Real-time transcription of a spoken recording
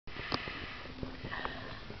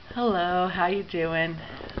Hello, how you doing?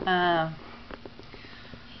 Uh,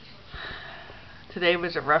 Today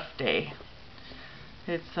was a rough day.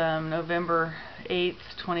 It's November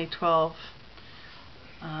 8th, 2012.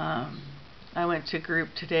 Um, I went to group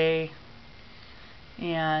today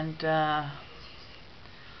and had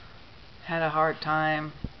a hard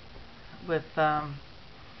time with a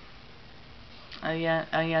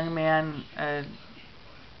young man.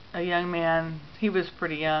 A young man. He was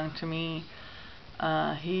pretty young to me.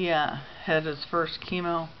 He had his first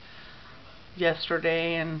chemo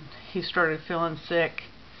yesterday and he started feeling sick,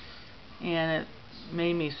 and it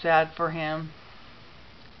made me sad for him.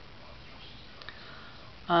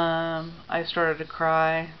 I started to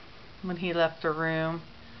cry when he left the room.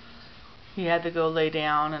 He had to go lay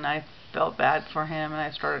down and I felt bad for him and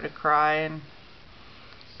I started to cry, and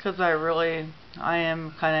because I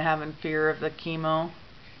am kind of having fear of the chemo.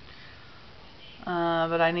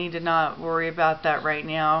 But I need to not worry about that right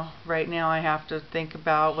now. Right now I have to think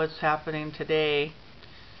about what's happening today.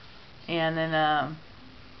 And then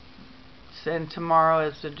and tomorrow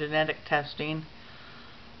is the genetic testing.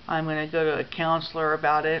 I'm going to go to a counselor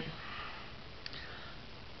about it.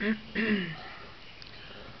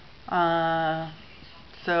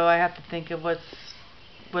 So I have to think of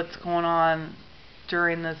what's going on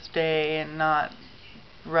during this day and not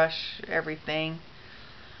rush everything.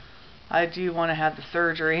 I do want to have the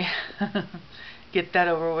surgery, get that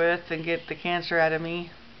over with and get the cancer out of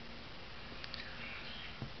me.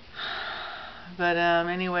 But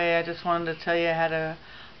anyway, I just wanted to tell you I had a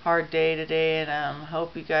hard day today, and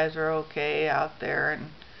hope you guys are okay out there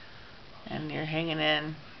and you're hanging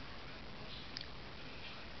in.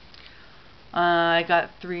 I got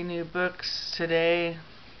 3 new books today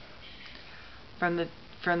from the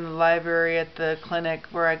library at the clinic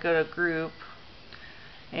where I go to group,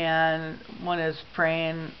 and one is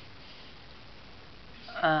praying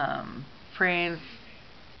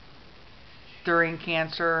during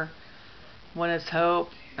cancer, one is hope,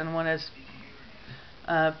 and one is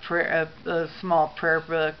a small prayer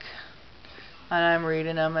book, and I'm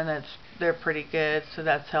reading them, and they're pretty good, so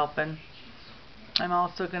that's helping. I'm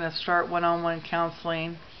also going to start one-on-one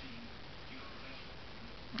counseling.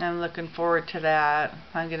 I'm looking forward to that.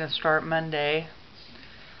 I'm going to start Monday.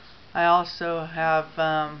 I also have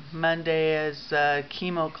Monday as a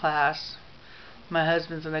chemo class. My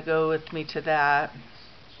husband's going to go with me to that.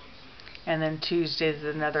 And then Tuesday is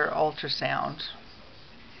another ultrasound.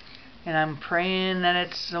 And I'm praying that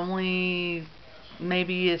it's only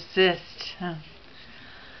maybe a cyst.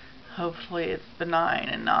 Hopefully it's benign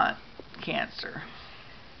and not cancer.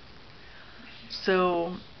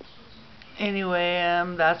 So anyway,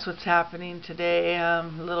 that's what's happening today.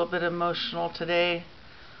 I'm a little bit emotional today.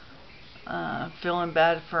 Feeling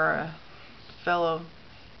bad for a fellow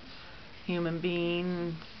human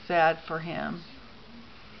being, sad for him.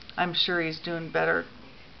 I'm sure he's doing better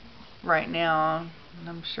right now.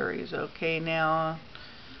 I'm sure he's okay now.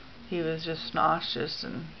 He was just nauseous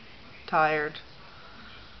and tired.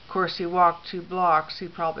 Of course, he walked 2 blocks. He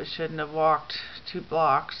probably shouldn't have walked 2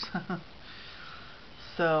 blocks.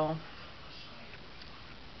 So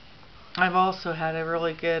I've also had a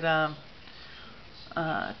really good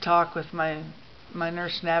talk with my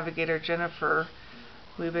nurse navigator, Jennifer.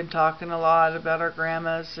 We've been talking a lot about our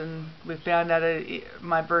grandmas, and we found out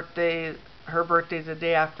her birthday's the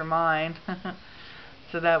day after mine.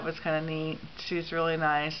 So that was kind of neat. She's really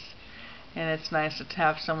nice, and it's nice to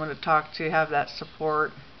have someone to talk to, have that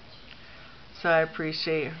support. So I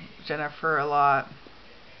appreciate Jennifer a lot.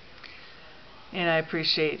 And I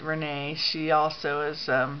appreciate Renee. She also is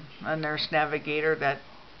a nurse navigator that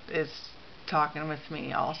is talking with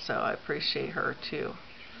me also. I appreciate her too.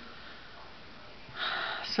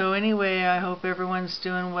 So anyway, I hope everyone's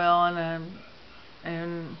doing well, and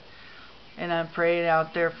I'm praying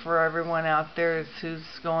out there for everyone out there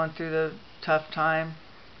who's going through the tough time.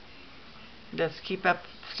 Just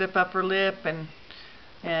step up her lip and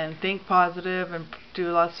think positive and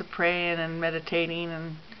do lots of praying and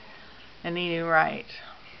meditating and eating right.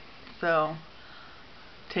 So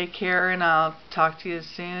take care, and I'll talk to you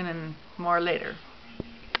soon and more later.